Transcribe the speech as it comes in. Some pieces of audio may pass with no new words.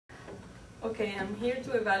Okay, I'm here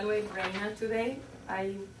to evaluate Reyna today.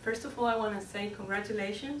 First of all, I want to say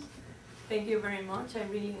congratulations. Thank you very much. I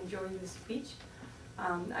really enjoyed the speech.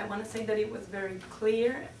 I want to say that it was very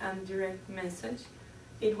clear and direct message.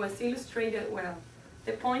 It was illustrated well.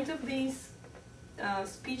 The point of this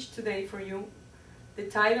speech today for you, the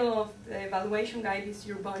title of the evaluation guide is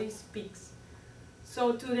Your Body Speaks.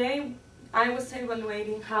 So today I was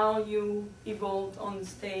evaluating how you evolved on the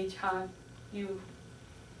stage, how you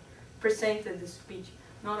presented the speech,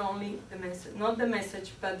 not only the message, not the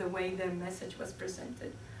message, but the way the message was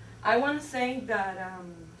presented. I want to say that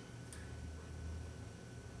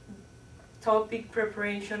topic,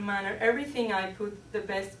 preparation, manner, everything I put the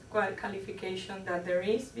best qualification that there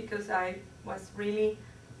is because I was really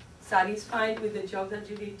satisfied with the job that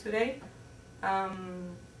you did today.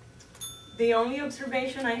 The only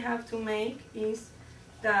observation I have to make is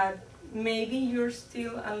that maybe you're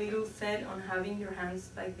still a little set on having your hands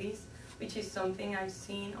like this, which is something I've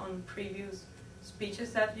seen on previous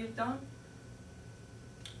speeches that you've done.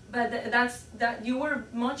 But that you were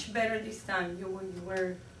much better this time. You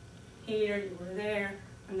were here, you were there,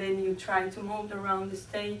 and then you tried to move around the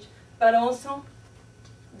stage. But also,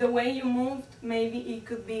 the way you moved, maybe it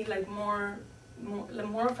could be like more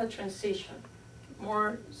of a transition,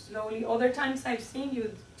 more slowly. Other times I've seen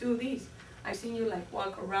you do this. I've seen you like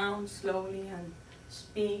walk around slowly and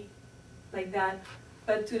speak like that.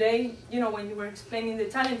 But today, you know, when you were explaining the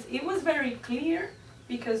talents, it was very clear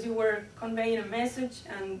because you were conveying a message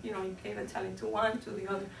and, you know, you gave a talent to one, to the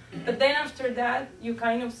other. But then after that, you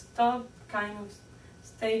kind of stopped, kind of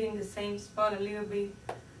stayed in the same spot a little bit.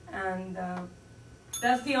 And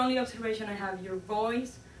that's the only observation I have. Your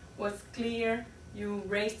voice was clear. You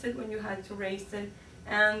raised it when you had to raise it.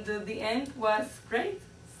 And the end was great.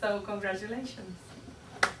 So congratulations.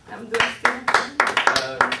 I'm doing still.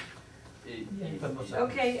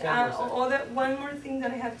 Okay, one more thing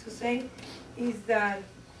that I have to say is that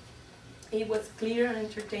it was clear and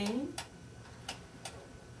entertaining,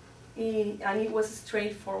 and it was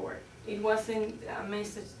straightforward. It wasn't a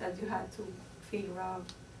message that you had to figure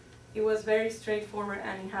out. It was very straightforward,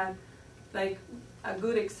 and it had like a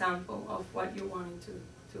good example of what you wanted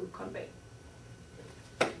to convey.